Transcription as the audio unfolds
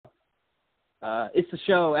It's the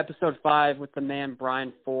show, episode 5, with the man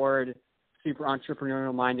Brian Ford, super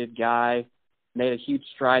entrepreneurial-minded guy. Made a huge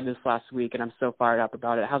stride this last week, and I'm so fired up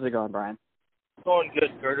about it. How's it going, Brian? Going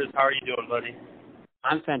good, Curtis. How are you doing, buddy?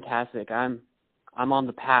 I'm fantastic. I'm on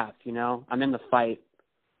the path, you know. I'm in the fight,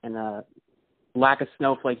 and lack of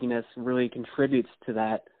snowflakiness really contributes to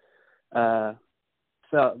that.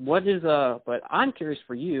 So what is but I'm curious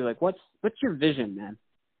for you, like what's your vision, man?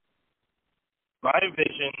 My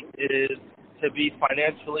vision is to be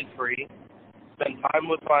financially free, spend time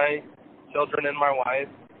with my children and my wife,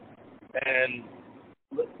 and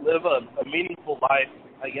live a meaningful life,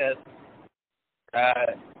 I guess,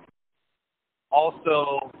 that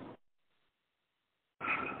also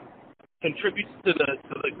contributes to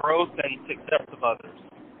the growth and success of others,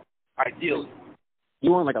 ideally.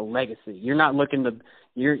 You want like a legacy. You're not looking to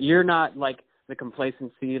you're not like the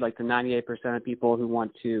complacency, like the 98% of people who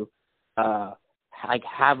want to like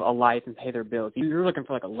have a life and pay their bills. You're looking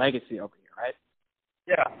for like a legacy over here, right?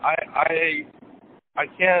 Yeah, I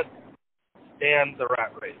can't stand the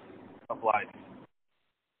rat race of life.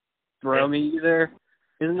 Bro, me either.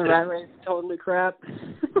 Isn't the rat race totally crap?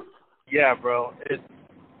 Yeah, bro.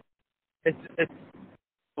 It's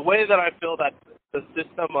the way that I feel that the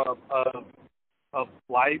system of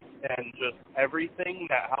life and just everything,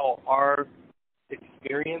 that how our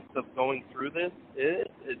experience of going through this is,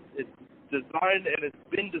 it's designed, and it's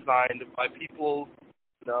been designed by people,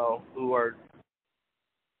 you know, who are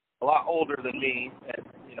a lot older than me, and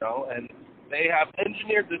you know, and they have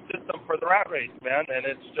engineered the system for the rat race, man. And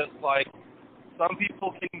it's just like some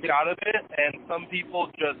people can get out of it, and some people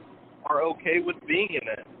just are okay with being in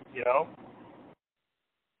it, you know.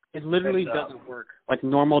 It literally doesn't work. Like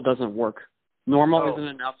normal doesn't work. Normal isn't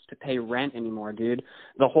enough to pay rent anymore, dude.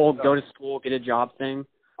 The whole go to school, get a job thing.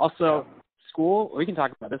 Also, school, we can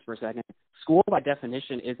talk about this for a second. School, by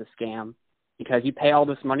definition, is a scam because you pay all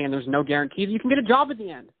this money and there's no guarantees you can get a job at the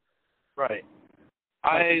end. Right.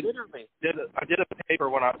 I did a paper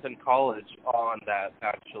when I was in college on that,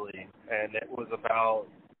 actually, and it was about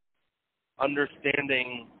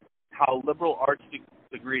understanding how liberal arts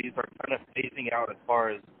degrees are kind of phasing out as far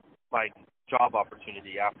as, like, job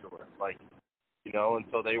opportunity afterwards. Like, you know, and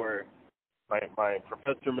so they were, my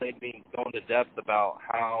professor made me go into depth about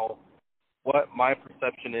what my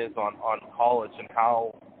perception is on college and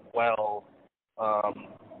how well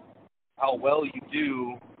you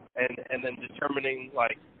do, and then determining,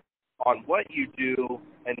 like, on what you do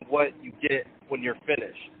and what you get when you're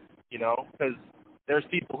finished, you know, because there's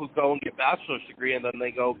people who go and get bachelor's degree and then they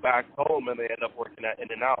go back home and they end up working at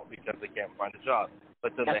In-N-Out because they can't find a job.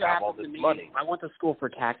 But then they have all this money. I went to school for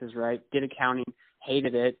taxes, right? Did accounting,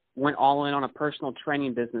 hated it, went all in on a personal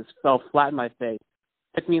training business, fell flat in my face.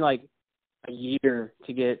 Took me like a year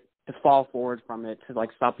to fall forward from it, to like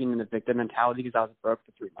stop being in the victim mentality because I was broke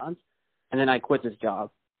for 3 months. And then I quit this job.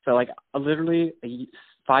 So like literally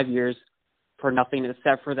 5 years for nothing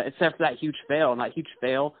except for that huge fail. And that huge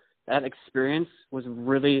fail, that experience was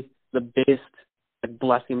really the biggest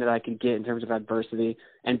blessing that I could get in terms of adversity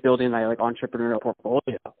and building my like entrepreneurial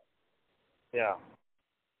portfolio. Yeah,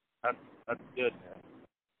 that's good, man.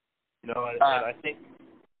 You know, and I think.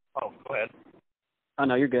 Oh, go ahead. Oh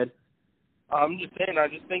no, you're good. I'm just saying. I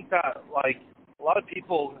just think that like a lot of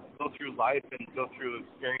people go through life and go through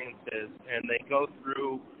experiences, and they go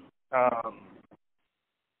through,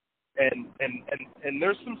 and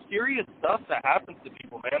there's some serious stuff that happens to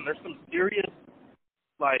people, man. There's some serious,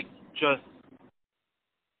 like, just.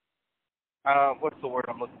 What's the word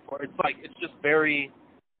I'm looking for? It's just very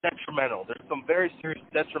detrimental. There's some very serious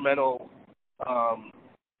detrimental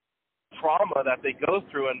trauma that they go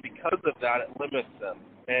through, and because of that, it limits them.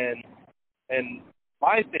 And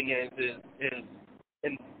my thing is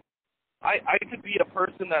and I could be a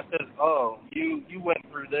person that says, oh, you went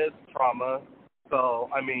through this trauma, so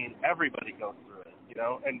I mean everybody goes through it, you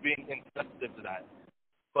know, and being insensitive to that.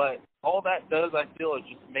 But all that does, I feel, is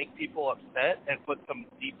just make people upset and put them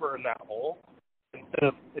deeper in that hole instead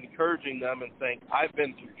of encouraging them and saying, I've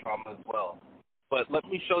been through trauma as well, but let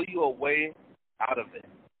me show you a way out of it,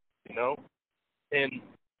 you know? And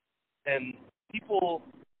people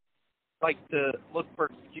like to look for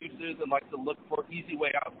excuses and like to look for easy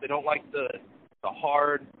way out. They don't like the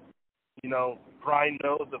hard, you know, grind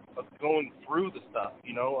nose of going through the stuff,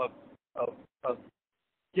 you know, of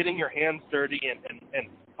getting your hands dirty and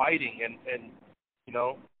fighting and you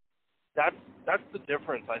know, that's the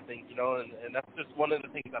difference, I think, you know, and that's just one of the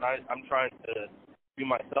things that I'm trying to do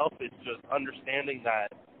myself, is just understanding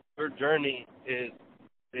that your journey is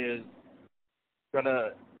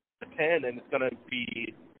gonna depend, and it's gonna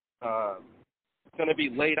be going to be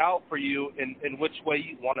laid out for you in which way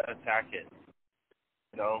you want to attack it.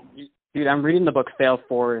 You know? Dude, I'm reading the book Fail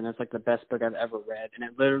Forward, and it's like the best book I've ever read. And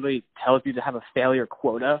it literally tells you to have a failure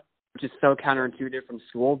quota, which is so counterintuitive from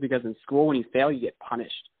school, because in school, when you fail, you get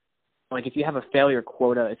punished. Like, if you have a failure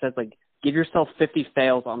quota, it says, like, give yourself 50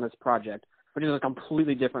 fails on this project, which is a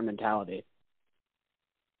completely different mentality.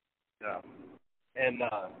 Yeah. And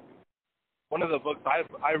one of the books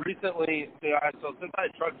I recently, so since I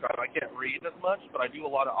truck drive, I can't read as much, but I do a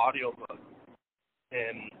lot of audio books.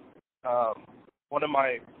 And one of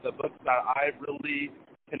the books that I really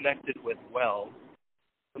connected with well,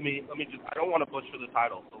 let me just, I don't want to butcher the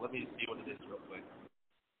title, so let me see what it is real quick.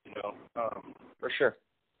 You know, For sure.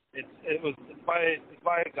 It's by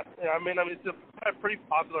it's a pretty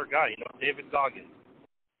popular guy, you know, David Goggins.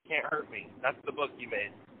 Can't Hurt Me. That's the book he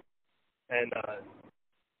made, and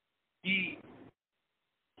he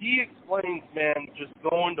explains, man, just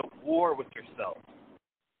going to war with yourself.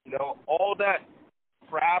 You know, all that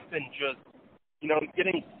crap and just, you know,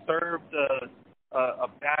 getting served a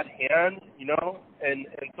bad hand, you know, and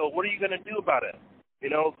so what are you going to do about it? You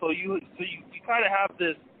know, so you kind of have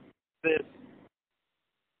this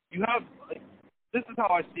you have, like, this is how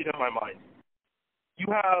I see it in my mind. You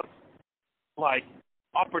have, like,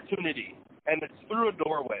 opportunity, and it's through a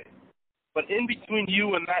doorway. But in between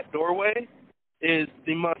you and that doorway is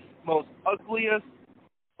the most ugliest,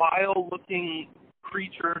 vile-looking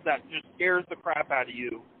creature that just scares the crap out of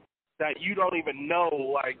you, that you don't even know.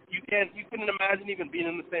 Like, you couldn't imagine even being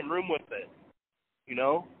in the same room with it, you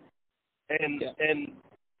know? And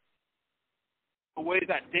the way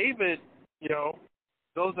that David, you know,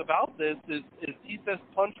 goes about this is he says,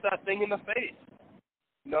 punch that thing in the face,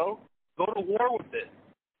 you know? Go to war with it,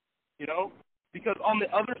 you know? Because on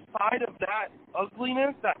the other side of that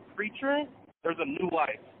ugliness, that creature, there's a new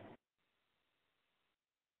life.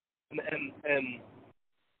 And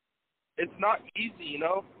it's not easy, you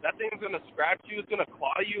know? That thing's going to scratch you, it's going to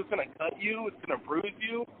claw you, it's going to cut you, it's going to bruise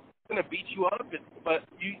you, it's going to beat you up. But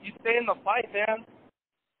you stay in the fight, man,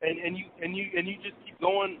 and you just keep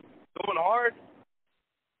going hard.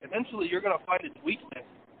 Eventually, you're going to find its weakness.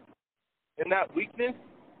 And that weakness,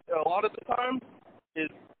 a lot of the time, is,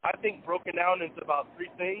 I think, broken down into about three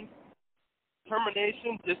things: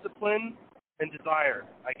 determination, discipline, and desire,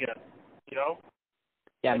 I guess, you know?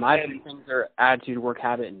 Yeah, my three things are attitude, work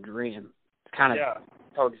habit, and dream. It's kind of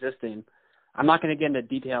coexisting. I'm not going to get into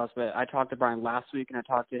details, but I talked to Brian last week, and I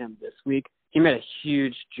talked to him this week. He made a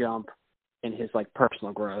huge jump in his, like,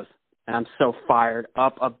 personal growth, and I'm so fired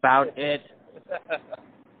up about it.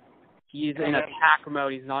 He's in attack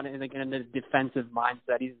mode. He's not in the defensive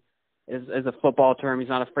mindset. He's, as a football term, he's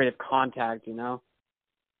not afraid of contact, you know?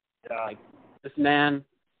 Yeah. Like, this man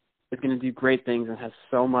is going to do great things and has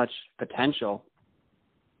so much potential.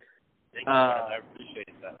 Thank you, man. I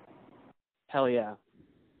appreciate that. Hell yeah.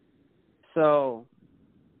 So,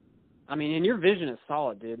 I mean, and your vision is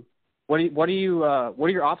solid, dude. What are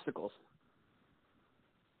your obstacles?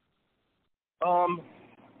 I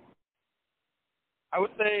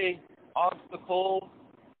would say obstacle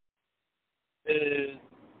is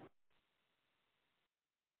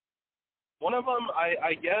one of them.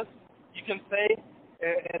 I guess you can say,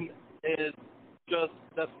 and is just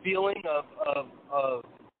the feeling of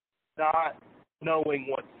not knowing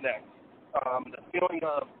what's next. The feeling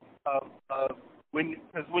of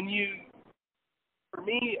when you, for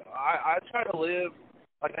me, I try to live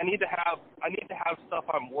like I need to have stuff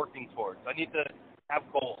I'm working towards. I need to have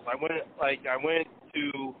goals. I went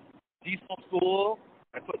to diesel school.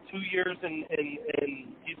 I put 2 years in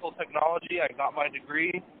diesel technology. I got my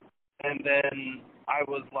degree, and then I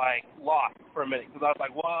was like lost for a minute because I was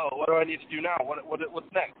like, whoa, what do I need to do now?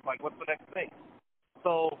 What's next? Like, what's the next thing?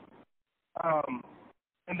 So,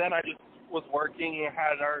 and then I just was working and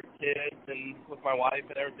had our kids and with my wife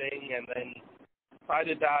and everything, and then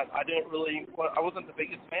decided that I wasn't the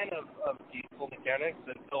biggest fan of diesel mechanics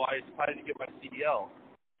until I decided to get my CDL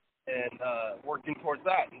and working towards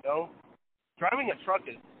that, you know. Driving a truck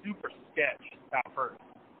is super sketch at first,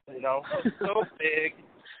 you know. It's so big.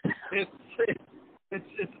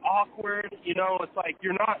 It's awkward, you know. It's like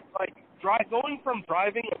you're not like going from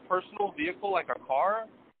driving a personal vehicle like a car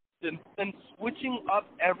and switching up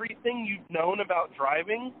everything you've known about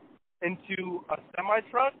driving into a semi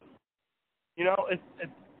truck. You know, it's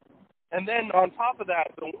and then on top of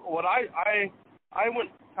that, what I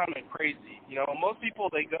went kind of crazy. You know, most people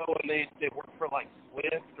they go and they work for like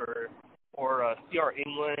Swift or CR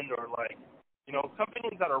England or like, you know,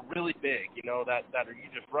 companies that are really big. You know, that are you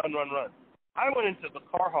just run. I went into the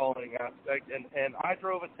car hauling aspect and I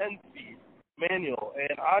drove a 10-speed manual,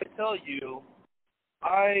 and I tell you,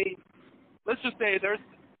 I let's just say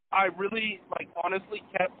I really, like, honestly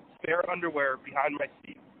kept spare underwear behind my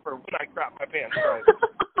seat for when I crap my pants, right?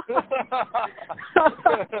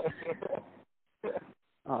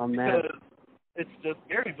 Oh, man. Because it's just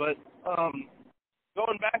scary. But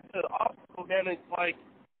going back to the obstacle, man, it's like,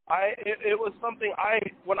 it was something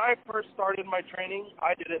when I first started my training,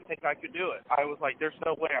 I didn't think I could do it. I was like, there's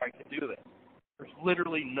no way I could do this. There's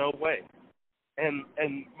literally no way. And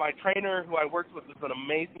my trainer, who I worked with, is an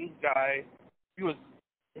amazing guy. His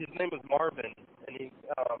name is Marvin, and he's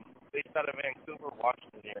based out of Vancouver,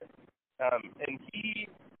 Washington here. And he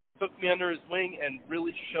took me under his wing and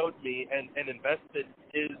really showed me and invested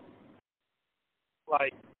his,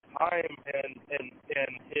 like, time and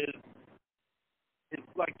his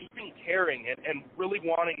like, just being caring and really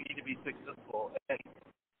wanting me to be successful. And,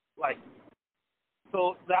 like,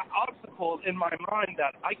 so that obstacle in my mind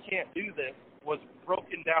that I can't do this was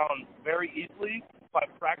broken down very easily by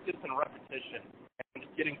practice and repetition and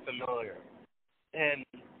just getting familiar. And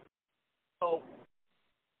so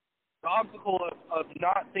the obstacle of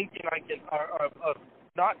not thinking I can, or of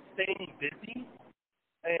not staying busy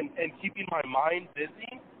and keeping my mind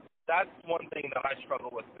busy, that's one thing that I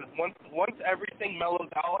struggle with. Because once everything mellows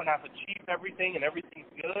out and I've achieved everything and everything's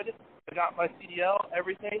good, I got my CDL,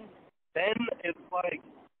 everything, then it's like,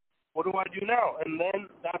 what do I do now? And then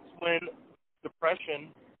that's when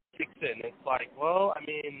depression kicks in. It's like, well, I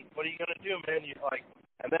mean, what are you gonna do, man?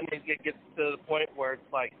 And then it gets to the point where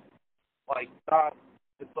it's like not,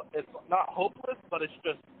 it's not hopeless, but it's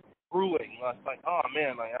just brewing. It's like, oh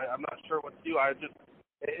man, I'm not sure what to do.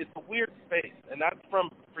 It's a weird space, and that's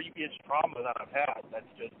from previous trauma that I've had. That's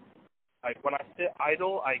just, like, when I sit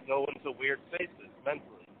idle, I go into weird spaces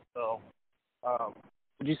mentally. So,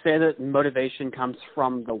 would you say that motivation comes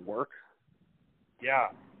from the work? Yeah.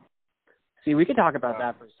 See, we could talk about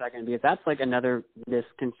that for a second, because that's like another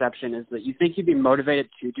misconception, is that you think you'd be motivated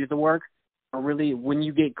to do the work, or really when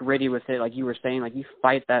you get gritty with it, like you were saying, like you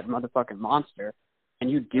fight that motherfucking monster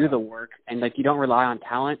and you do the work and like you don't rely on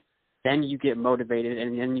talent, then you get motivated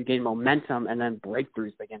and then you gain momentum and then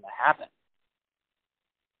breakthroughs begin to happen.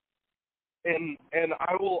 And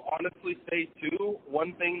I will honestly say too,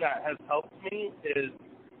 one thing that has helped me is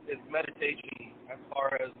meditation, as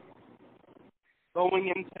far as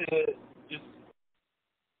going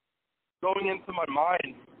into my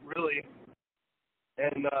mind, really,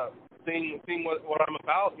 and seeing what I'm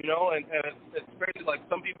about, you know. And it's crazy. Like,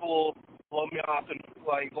 some people blow me off and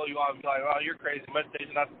blow you off and be like, oh, you're crazy.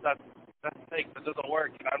 Meditation, that's fake. That doesn't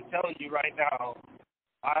work. And I'm telling you right now,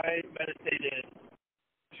 I meditated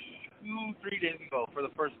 2-3 days ago for the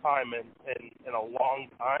first time in a long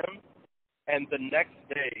time, and the next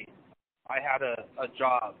day I had a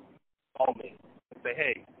job call me and say,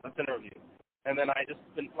 hey, let's interview. And then I just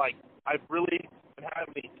been like, I've really been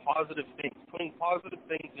having positive things, putting positive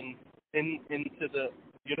things into the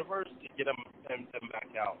universe to get them back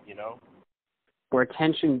out, you know? Where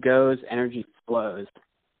attention goes, energy flows.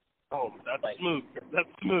 Oh, that's smooth. That's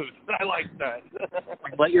smooth. I like that.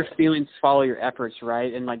 Like, let your feelings follow your efforts,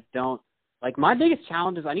 right? And don't, my biggest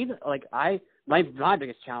challenge is my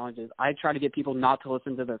biggest challenge is I try to get people not to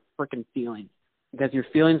listen to their freaking feelings, because your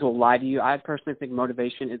feelings will lie to you. I personally think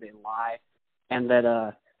motivation is a lie, and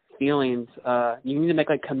that feelings, you need to make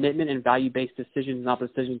commitment and value-based decisions, not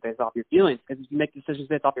decisions based off your feelings. Because if you make decisions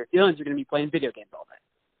based off your feelings, you're going to be playing video games all day.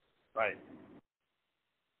 Right.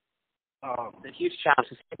 It's a huge challenge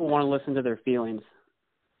because people want to listen to their feelings.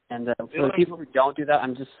 And for the people who don't do that,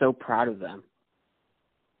 I'm just so proud of them.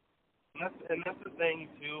 And that's the thing,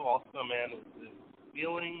 too, also, man, is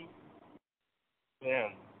feelings,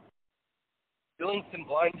 man. Feelings can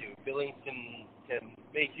blind you. Feelings can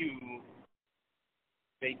make you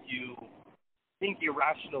think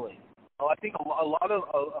irrationally. Well, I think a lot of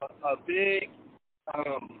a big,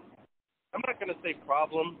 I'm not going to say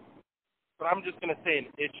problem, but I'm just going to say an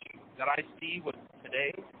issue that I see with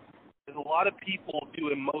today is a lot of people do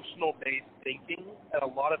emotional-based thinking, and a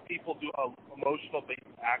lot of people do emotional-based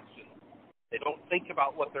action. They don't think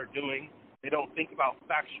about what they're doing. They don't think about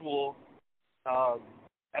factual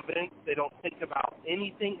evidence. They don't think about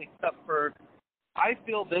anything except for, I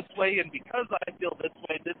feel this way, and because I feel this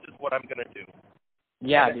way, this is what I'm going to do.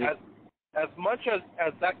 Yeah, dude. As much as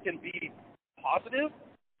that can be positive,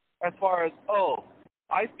 as far as,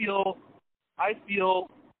 I feel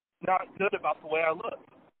not good about the way I look,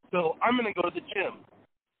 so I'm going to go to the gym.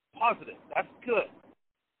 Positive. That's good.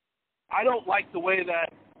 I don't like the way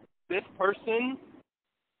that this person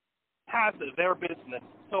has their business,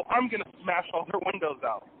 so I'm going to smash all their windows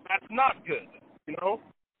out. That's not good, you know?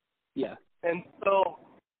 Yeah. And so,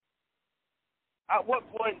 at what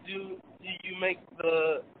point do you make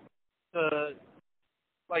the to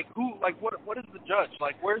like who like what is the judge?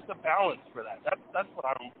 Like where's the balance for that? That's what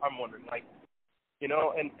I'm wondering. Like, you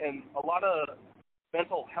know, and a lot of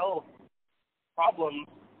mental health problems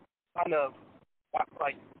kind of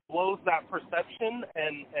like blows that perception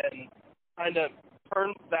and kind of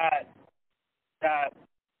turns that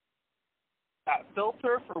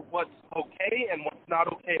filter for what's okay and what's not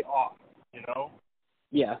okay off, you know?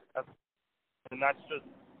 Yeah. And that's just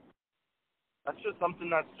something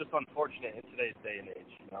that's just unfortunate in today's day and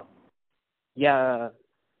age, you know? Yeah.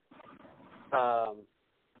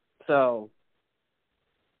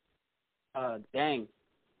 Dang.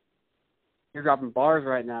 You're dropping bars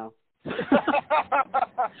right now.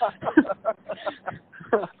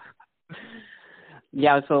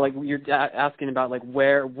 Yeah, so like you're asking about like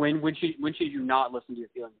when should you not listen to your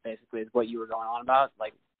feelings? Basically, is what you were going on about,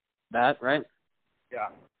 like that, right? Yeah.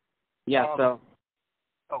 Yeah. So.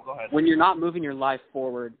 Oh, go ahead. When you're not moving your life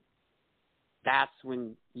forward, that's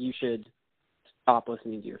when you should stop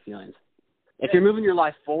listening to your feelings. If you're moving your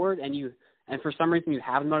life forward and for some reason you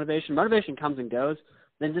have motivation comes and goes,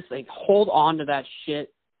 then just like hold on to that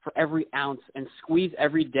shit for every ounce and squeeze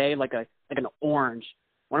every day like an orange.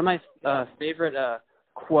 One of my favorite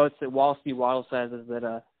quotes that Wallace D. Waddle says is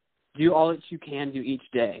that do all that you can do each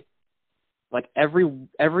day. Like every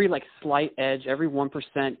like slight edge, every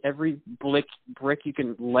 1%, every brick you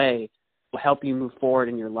can lay will help you move forward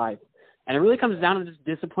in your life. And it really comes down to just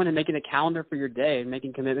discipline and making a calendar for your day and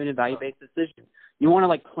making commitment and value-based decisions. You want to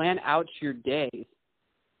like plan out your days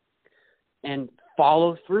and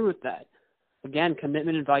follow through with that. Again,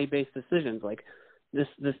 commitment and value-based decisions. Like this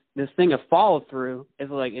thing of follow through is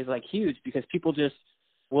huge because people just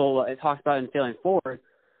will. It talks about in Failing Forward.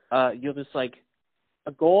 You'll just like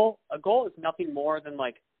a goal is nothing more than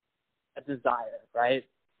like a desire, right?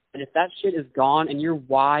 And if that shit is gone and your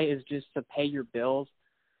why is just to pay your bills.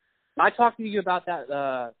 I talked to you about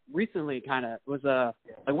that recently. Kind of was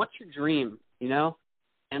like, what's your dream? You know,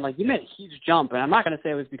 and like you made a huge jump, and I'm not gonna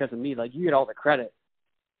say it was because of me. Like you get all the credit.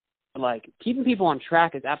 But like keeping people on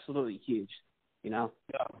track is absolutely huge. You know.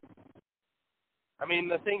 Yeah. I mean,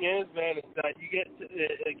 the thing is, man, is that you get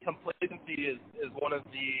complacency is one of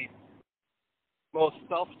the most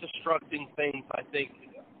self-destructing things I think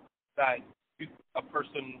that a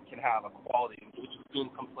person can have, a quality, which is being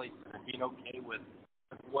complacent and being okay with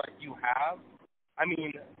what you have. I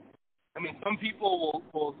mean, some people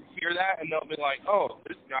will hear that and they'll be like, "Oh,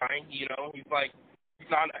 this guy, you know, he's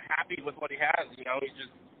not happy with what he has, you know, he's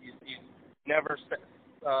never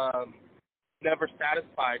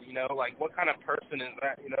satisfied, you know, like what kind of person is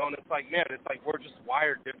that, you know?" And it's like, man, it's like we're just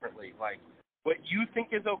wired differently. Like what you think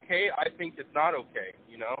is okay, I think is not okay,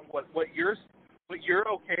 you know. What you're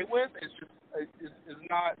okay with is just is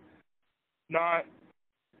not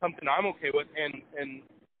something I'm okay with, and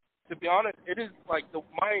to be honest, it is like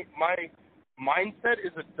my mindset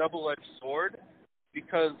is a double-edged sword,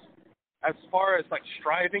 because as far as like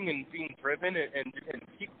striving and being driven and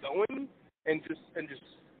keep going and just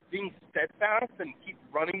being steadfast and keep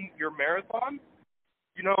running your marathon,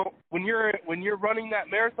 you know, when you're running that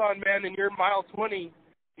marathon, man, and you're mile 20,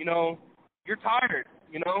 you know, you're tired,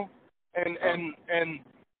 you know, and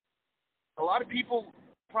a lot of people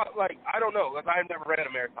like, I don't know, like I've never ran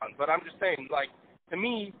a marathon, but I'm just saying, like, to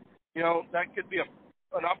me, you know, that could be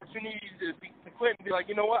an opportunity to quit and be like,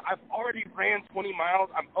 you know what, I've already ran 20 miles,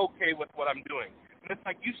 I'm okay with what I'm doing. And it's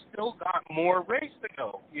like, you still got more race to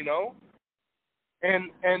go, you know?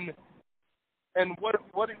 And what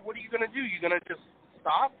are you going to do? You're going to just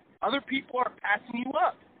stop? Other people are passing you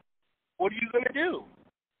up. What are you going to do?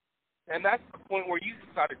 And that's the point where you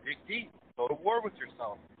just got to dig deep, go to war with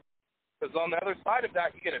yourself. Because on the other side of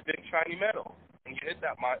that, you get a big shiny medal, and you hit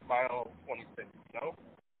that mile 26, you know?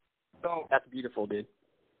 So that's beautiful, dude.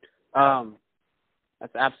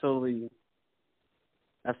 That's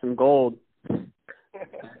some gold.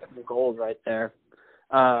 That's some gold right there.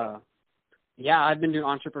 Yeah, I've been doing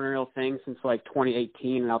entrepreneurial things since like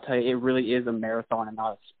 2018, and I'll tell you, it really is a marathon and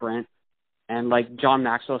not a sprint. And like John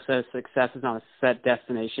Maxwell says, success is not a set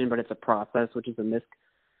destination, but it's a process, which is a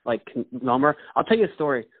misnomer. I'll tell you a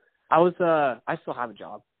story. I still have a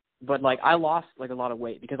job, but like I lost like a lot of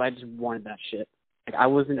weight because I just wanted that shit. Like I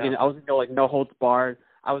wasn't gonna go like no holds barred.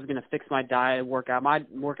 I was gonna fix my diet, workout. My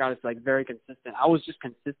workout is like very consistent. I was just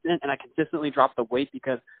consistent, and I consistently dropped the weight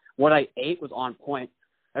because what I ate was on point.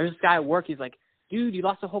 There's this guy at work. He's like, "Dude, you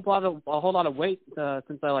lost a whole lot of weight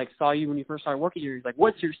since I like saw you when you first started working here." He's like,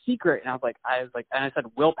 "What's your secret?" And I said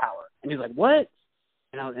willpower. And he's like, "What?"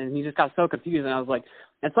 And he just got so confused. And I was like,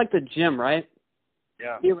 "It's like the gym, right?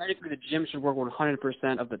 Yeah. Theoretically, the gym should work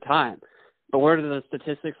 100% of the time. But what are the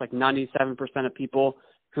statistics? Like 97% of people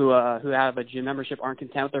who have a gym membership aren't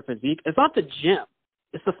content with their physique. It's not the gym.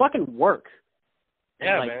 It's the fucking work.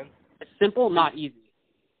 Yeah, like, man. It's simple, not easy.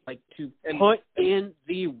 Like, to put in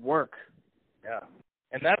the work. Yeah.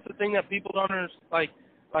 And that's the thing that people don't understand.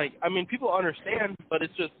 I mean, people understand, but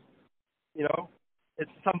it's just, you know,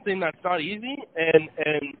 it's something that's not easy, and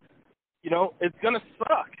you know, it's gonna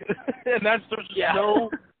suck. And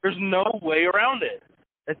there's no way around it.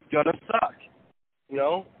 It's gonna suck. You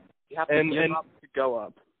know? You have to give up to go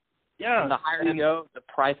up. Yeah. And the higher you go, the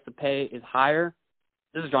price to pay is higher.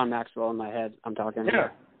 This is John Maxwell in my head I'm talking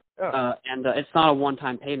about. Yeah. And it's not a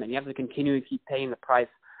one-time payment. You have to continually keep paying the price.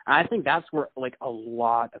 And I think that's where, like, a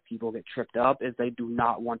lot of people get tripped up, is they do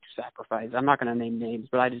not want to sacrifice. I'm not going to name names,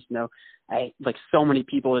 but I just know, so many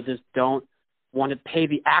people that just don't want to pay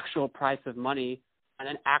the actual price of money and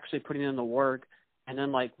then actually putting in the work and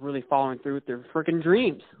then, like, really following through with their freaking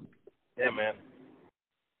dreams. Yeah, man.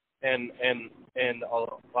 And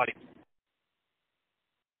like,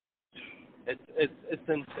 it's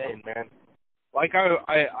insane, man. Like I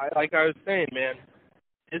was saying, man,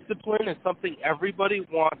 discipline is something everybody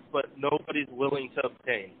wants, but nobody's willing to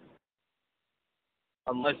obtain.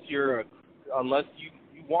 Unless you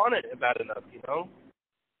want it bad enough, you know?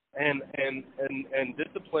 And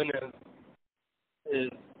discipline is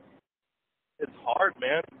it's hard,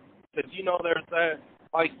 man. Because, you know, there's that,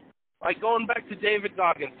 like going back to David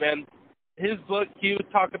Goggins, man, his book, he would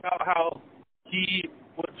talk about how he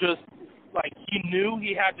would just, like, he knew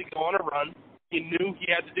he had to go on a run. He knew he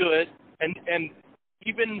had to do it. And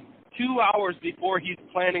even 2 hours before he's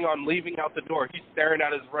planning on leaving out the door, he's staring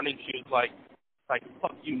at his running shoes like,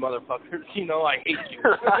 fuck you, motherfuckers. You know, I hate you.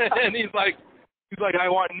 And he's like, I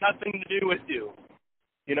want nothing to do with you.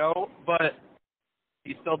 You know? But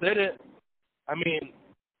he still did it. I mean,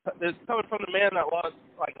 it's coming from the man that lost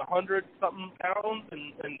like 100-something pounds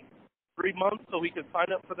in 3 months so he could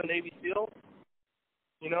sign up for the Navy SEALs.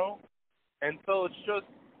 You know? And so it's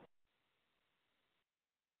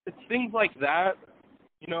things like that,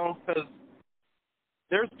 you know, because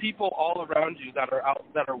there's people all around you that are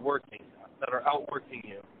outworking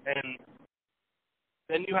you. And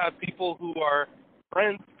then you have people who are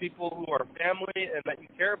friends, people who are family and that you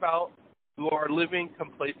care about, who are living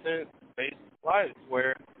complacent-based lives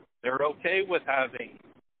where they're okay with having,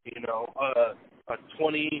 you know, a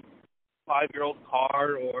 25-year-old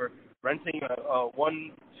car or renting a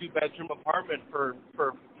 1-2-bedroom apartment for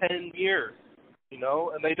 10 years, you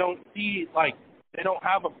know, and they don't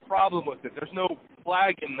have a problem with it. There's no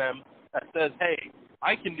flag in them that says, hey,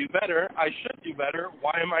 I can do better, I should do better,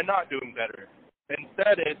 why am I not doing better?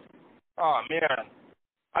 Instead it's, oh man,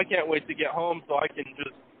 I can't wait to get home so I can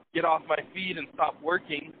just get off my feet and stop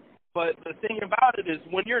working. But the thing about it is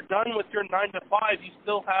when you're done with your 9 to 5, you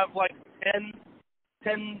still have like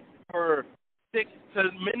 10 or 6 to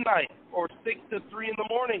midnight or 6 to 3 in the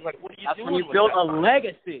morning. Like, what are you That's doing? When you build a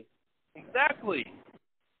legacy. Exactly.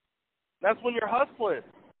 That's when you're hustling,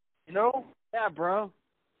 you know? Yeah, bro.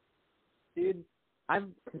 Dude, I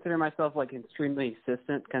consider myself, like, extremely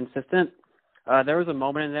consistent. There was a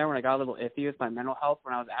moment in there when I got a little iffy with my mental health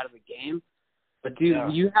when I was out of the game. But,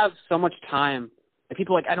 dude, You have so much time. Like,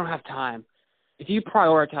 people are like, I don't have time. If you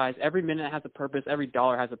prioritize, every minute has a purpose, every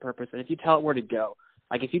dollar has a purpose, and if you tell it where to go,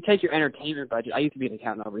 like if you take your entertainment budget, I used to be an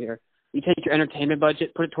accountant over here, you take your entertainment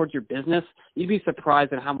budget, put it towards your business, you'd be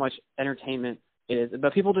surprised at how much entertainment is.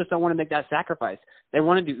 But people just don't want to make that sacrifice. They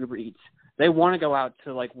want to do Uber Eats. They want to go out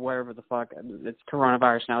to, like, wherever the fuck, it's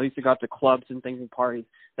coronavirus now. They used to go out to clubs and things and parties.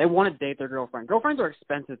 They want to date their girlfriend. Girlfriends are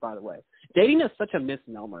expensive, by the way. Dating is such a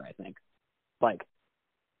misnomer, I think. Like,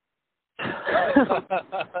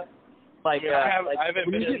 like, I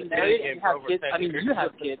haven't been in the dating game for over 10 years. I mean, you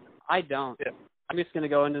have kids. I don't. Yeah. I'm just going to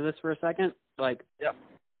go into this for a second. Like, yeah.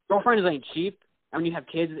 Girlfriends ain't cheap. And when you have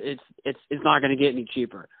kids, it's not going to get any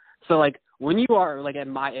cheaper. So, like, when you are, like, at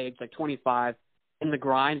my age, like 25, in the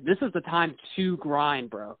grind, this is the time to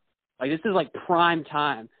grind, bro. Like, this is, like, prime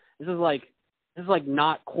time. This is like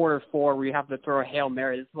not quarter 4 where you have to throw a Hail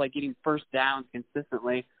Mary. This is like getting first downs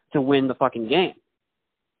consistently to win the fucking game.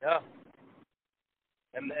 Yeah.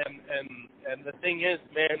 And the thing is,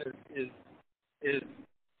 man, is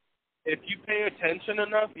if you pay attention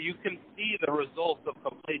enough, you can see the results of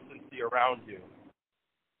complacency around you.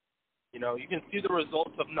 You know, you can see the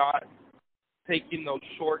results of not taking those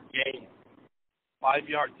short gains, 5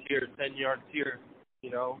 yards here, 10 yards here. You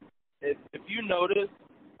know, if you notice,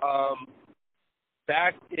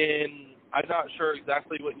 back in, I'm not sure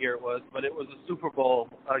exactly what year it was, but it was a Super Bowl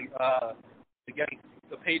against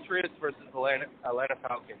the Patriots versus Atlanta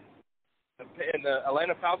Falcons. And the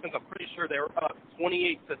Atlanta Falcons, I'm pretty sure they were up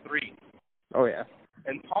 28-3. Oh, yeah.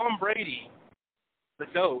 And Tom Brady the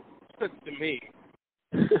GOAT to me,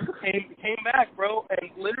 came back, bro, and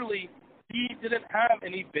literally he didn't have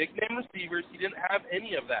any big name receivers. He didn't have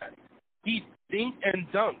any of that. He dinked and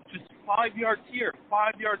dunked, just 5 yards here,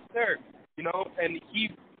 5 yards there, and he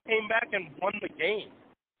came back and won the game,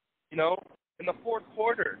 in the fourth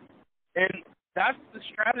quarter. And that's the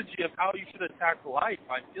strategy of how you should attack life,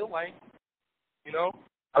 I feel like,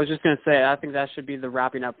 I was just going to say, I think that should be the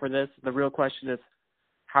wrapping up for this. The real question is,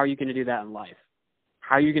 how are you going to do that in life?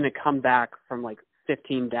 How are you going to come back from,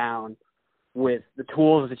 15 down with the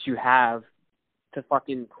tools that you have to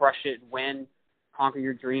fucking crush it, win, conquer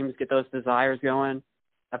your dreams, get those desires going,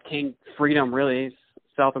 obtain freedom, really,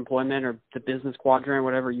 self-employment or the business quadrant,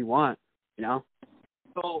 whatever you want,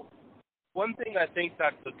 So one thing I think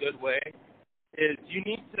that's a good way is you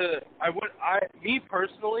need to, me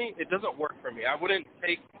personally, it doesn't work for me. I wouldn't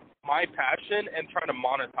take my passion and try to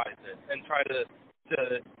monetize it and try to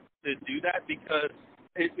do that, because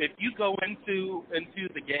if you go into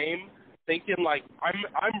the game thinking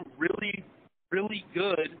I'm really, really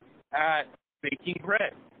good at baking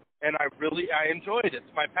bread and I enjoy it,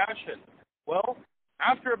 it's my passion. Well,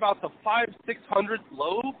 after about the 500-600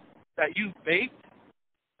 loaves that you've baked,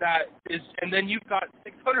 and then you've got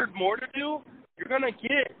 600 more to do, you're gonna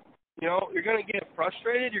get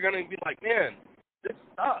frustrated. You're gonna be like, man, this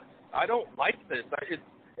sucks. I don't like this.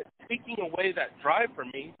 It's taking away that drive from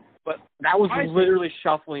me. But that was literally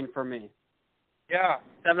shuffling for me. Yeah.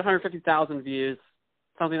 750,000 views,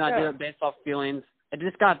 something I did based off feelings. It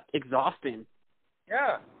just got exhausting.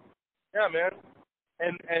 Yeah. Yeah, man.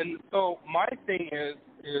 And so my thing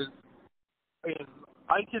is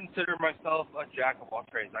I consider myself a jack of all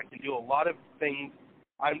trades. I can do a lot of things.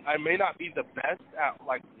 I may not be the best at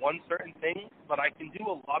one certain thing, but I can do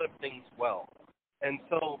a lot of things well. And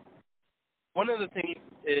so one of the things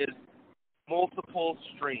is multiple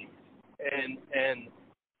streams, and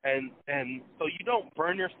so you don't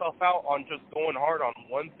burn yourself out on just going hard on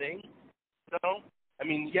one thing. I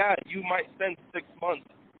mean, yeah, you might spend 6 months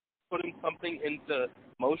putting something into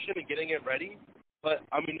motion and getting it ready, but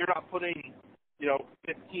I mean, you're not putting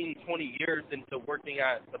 15, 20 years into working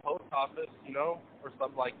at the post office, or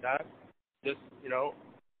something like that. Just, you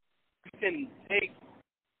can take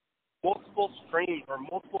multiple streams or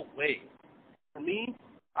multiple ways. For me,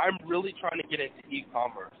 I'm really trying to get into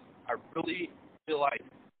e-commerce. I really feel like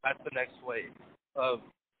that's the next wave of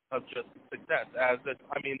just success.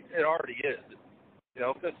 It already is.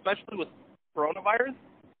 Especially with coronavirus,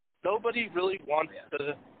 nobody really wants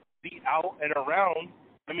to be out and around.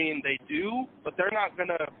 I mean, they do, but they're not going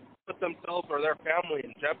to put themselves or their family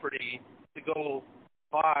in jeopardy to go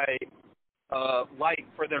buy light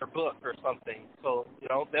for their book or something. So,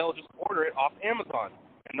 they'll just order it off Amazon,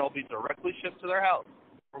 and they'll be directly shipped to their house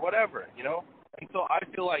or whatever, And so I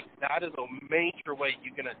feel like that is a major way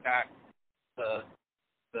you can attack the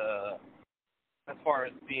as far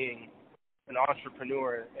as being an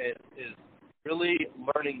entrepreneur is really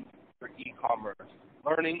learning for e-commerce,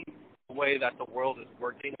 learning the way that the world is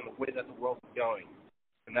working and the way that the world is going.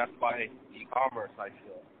 And that's by e-commerce, I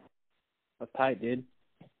feel. That's tight, dude.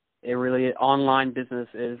 It really, online business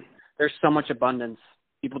is, there's so much abundance.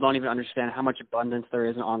 People don't even understand how much abundance there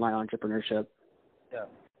is in online entrepreneurship. Yeah.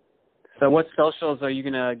 So what socials are you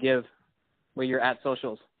going to give where you're at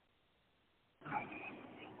socials?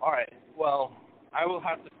 All right. Well, I will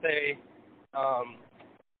have to say,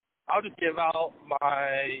 I'll just give out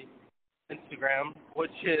my Instagram,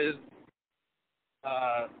 which is,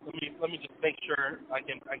 let me just make sure I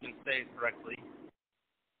can say it correctly.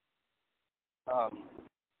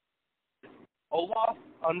 Olaf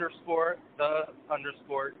 _the_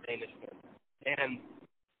 Danishman. And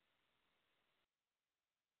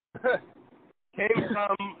came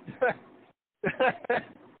from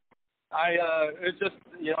it's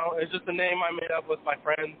just a name I made up with my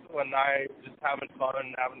friends when I just having fun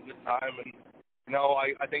and having a good time. And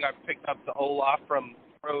I think I picked up the Olaf from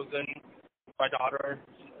Frozen. My daughter,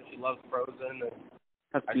 she loves Frozen. And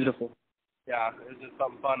that's beautiful. It's just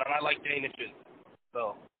something fun, and I like Danishes,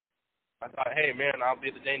 so I thought, hey man, I'll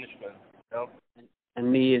be the Danishman.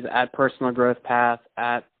 And me is at Personal Growth Path,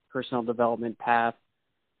 at Personal Development Path,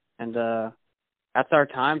 and that's our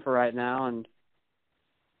time for right now. And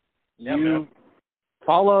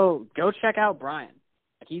go check out Brian.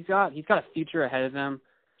 He's got a future ahead of him.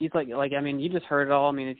 He's you just heard it all. I mean,